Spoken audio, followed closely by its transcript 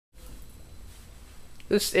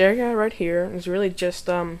This area right here is really just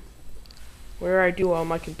where I do all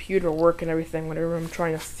my computer work and everything whenever I'm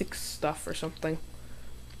trying to fix stuff or something.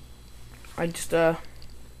 I just have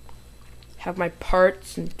my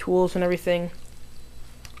parts and tools and everything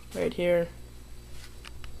right here.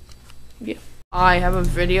 Yeah. I have a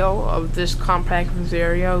video of this Compaq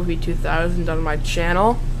Presario V2000 on my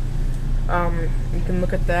channel. You can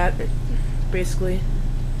look at that. It basically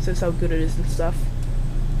says how good it is and stuff.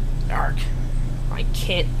 Arg. I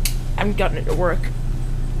haven't gotten it to work.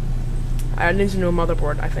 I need a new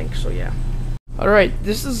motherboard, I think, so yeah. Alright,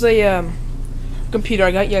 this is a computer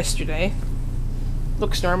I got yesterday.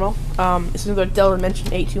 Looks normal. It's another Dell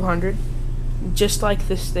Dimension 8200. Just like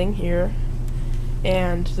this thing here.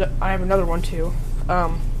 And I have another one too.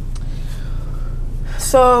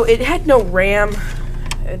 So it had no RAM.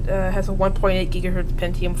 It has a 1.8 gigahertz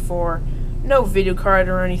Pentium 4. No video card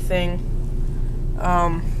or anything.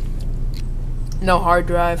 No hard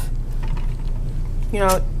drive. You know,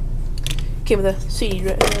 it came with a CD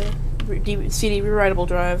rewritable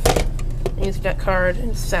drive, an Ethernet card,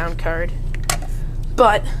 and a sound card.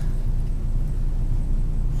 But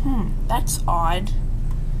that's odd.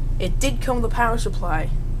 It did come with a power supply,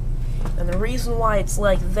 and the reason why it's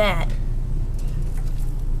like that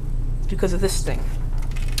is because of this thing.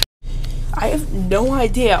 I have no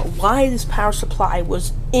idea why this power supply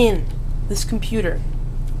was in this computer.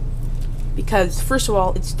 Because, first of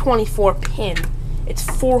all, it's 24 pin, it's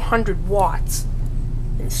 400 watts,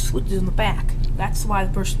 and the switch is in the back. That's why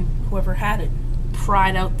the person, whoever had it,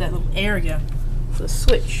 pried out that little area for the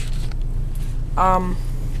switch.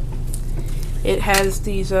 It has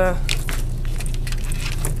these, it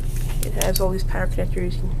has all these power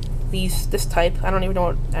connectors, this type. I don't even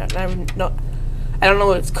know what, I don't know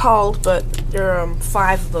what it's called, but there are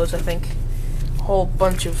 5 of those, I think. A whole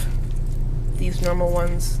bunch of these normal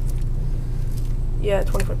ones. Yeah,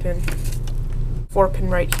 24 pin. 4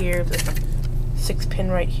 pin right here, the 6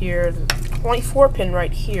 pin right here, the 24 pin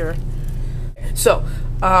right here. So,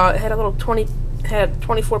 it had a little 24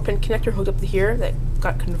 pin connector hooked up to here that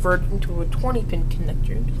got converted into a 20 pin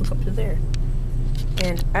connector and hooked up to there.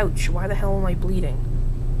 And ouch, why the hell am I bleeding?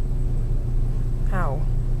 Ow.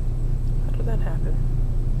 How did that happen?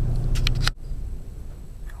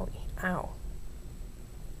 Owie. Ow.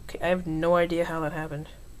 Okay, I have no idea how that happened.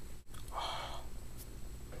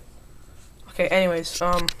 Okay, anyways,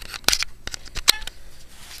 so,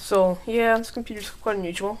 yeah, this computer's quite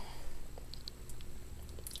unusual.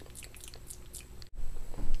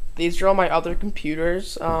 These are all my other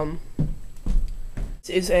computers. This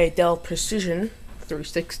is a Dell Precision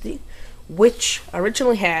 360, which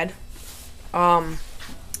originally had, a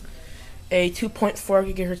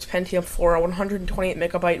 2.4 gigahertz Pentium 4, a 128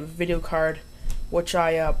 megabyte video card, which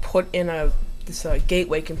I, put in this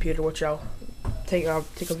gateway computer, which I'll take a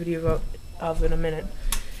video of in a minute,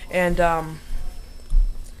 and 1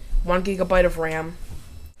 gigabyte of RAM.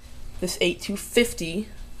 This 8250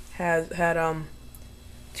 had 2.4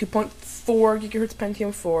 gigahertz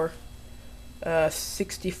Pentium 4,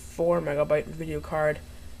 64 megabyte video card,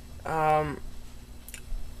 I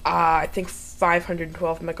think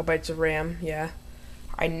 512 megabytes of RAM. Yeah,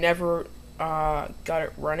 I never got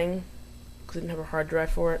it running because I didn't have a hard drive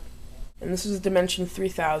for it. And this is a Dimension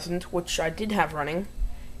 3000, which I did have running.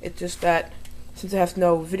 It's just that since it has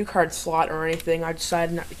no video card slot or anything, I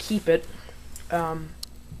decided not to keep it. I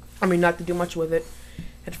mean, not to do much with it.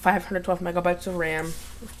 It had 512 megabytes of RAM,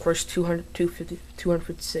 of course,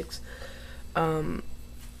 256.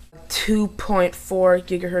 2.4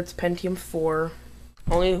 gigahertz Pentium 4.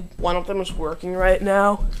 Only one of them is working right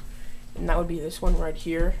now, and that would be this one right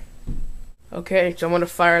here. Okay, so I'm gonna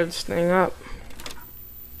fire this thing up.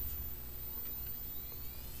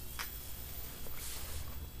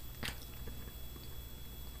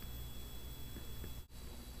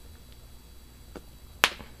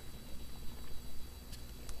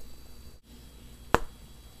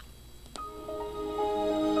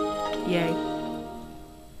 Yay.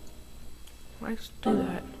 Why just do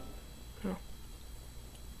that? Oh.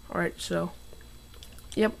 Alright, so.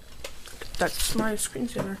 Yep. That's my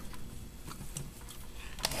screensaver.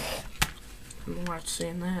 I don't know why it's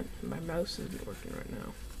saying that. My mouse isn't working right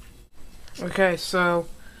now. Okay, so.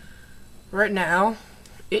 Right now,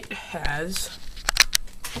 it has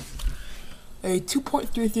a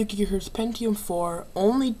 2.33 gigahertz Pentium 4,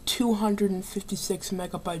 only 256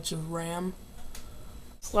 megabytes of RAM.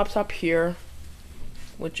 This laptop here,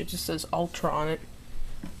 which it just says Ultra on it,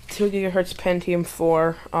 2 gigahertz Pentium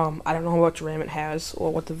 4. I don't know how much RAM it has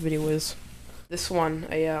or what the video is. This one,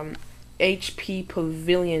 a HP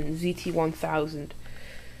Pavilion ZT1000.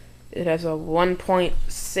 It has a 1.6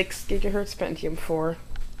 gigahertz Pentium 4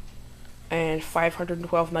 and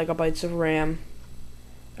 512 megabytes of RAM.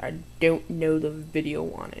 I don't know the video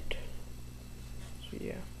on it. So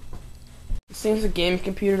yeah. This thing's a game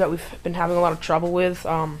computer that we've been having a lot of trouble with.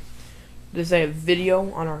 There's a video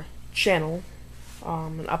on our channel,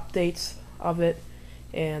 and updates of it,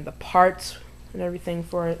 and the parts and everything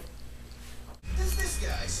for it.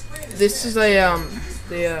 This is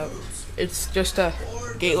it's just a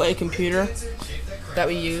gateway computer that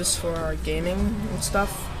we use for our gaming and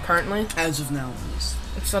stuff currently. As of now,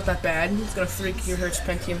 it's not that bad. It's got a 3 gigahertz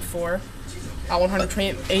Pentium 4.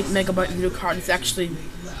 128 megabyte video card. It's actually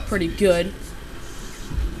pretty good.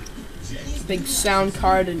 It's a big sound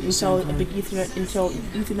card and a big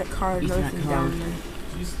Ethernet card and everything down there.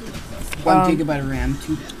 1 gigabyte of RAM.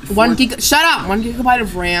 1 gigabyte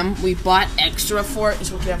of RAM. We bought extra for it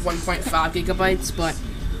so we could have 1.5 gigabytes, but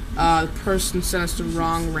the person sent us the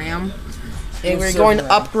wrong RAM, and we're going to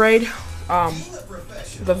upgrade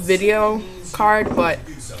the video card, but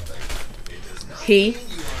he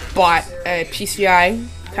bought a PCI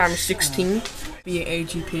times 16 via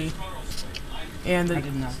AGP, and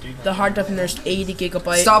the hard drive in there is 80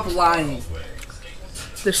 gigabytes. Stop lying.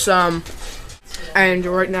 This and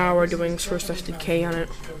right now we're doing source SDK on it.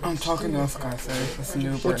 I'm talking off cafe with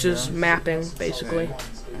new which is mapping basically.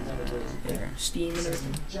 Steam and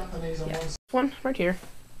everything. Yeah. This one right here.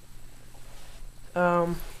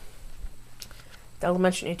 Dell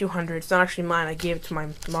Dimension 8200. It's not actually mine. I gave it to my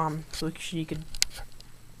mom so she could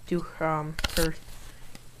do her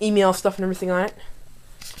email stuff and everything on it.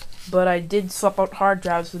 But I did swap out hard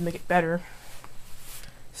drives to make it better.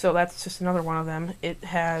 So that's just another one of them. It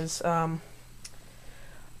has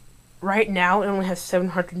right now it only has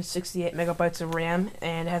 768 megabytes of RAM,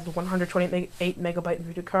 and it has a 128 megabyte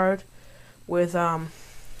video card with a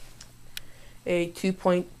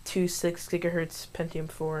 2.26 gigahertz Pentium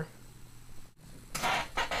 4.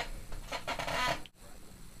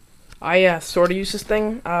 I sort of use this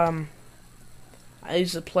thing. I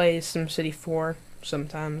used to play SimCity 4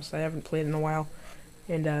 sometimes. I haven't played in a while,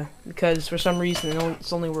 and because for some reason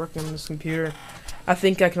it's only working on this computer. I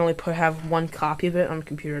think I can only have one copy of it on the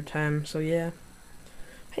computer at a time. So yeah,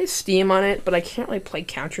 I have Steam on it, but I can't really play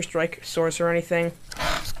Counter-Strike Source or anything.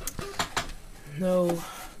 No,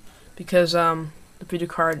 because the video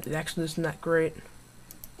card actually isn't that great.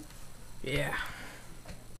 Yeah.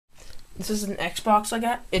 This is an Xbox I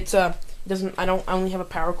got. It's I only have a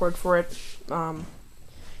power cord for it. I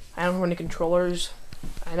don't have any controllers.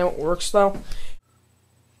 I know it works though.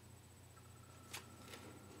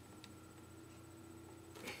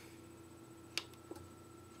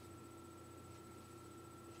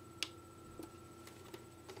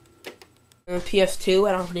 PS2,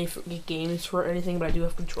 I don't have any games for anything, but I do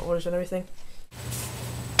have controllers and everything.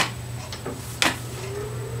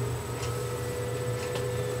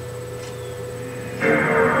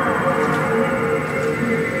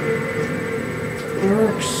 It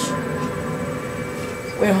works.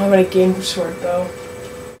 We don't have any games for it though.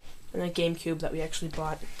 And a GameCube that we actually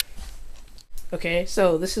bought. Okay,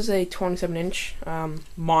 so this is a 27-inch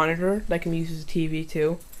monitor that can be used as a TV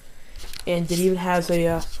too. And it even has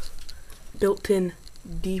a built-in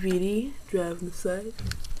DVD drive on the side,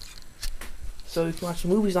 so you can watch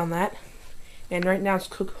movies on that. And right now it's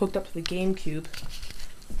hooked up to the GameCube,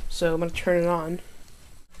 so I'm gonna turn it on.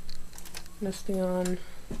 This thing on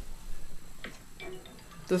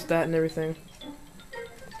does that and everything.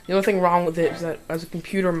 The only thing wrong with it is that as a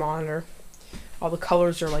computer monitor, all the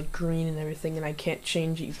colors are like green and everything, and I can't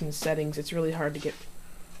change it using the settings. It's really hard to get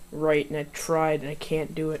right, and I tried and I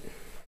can't do it.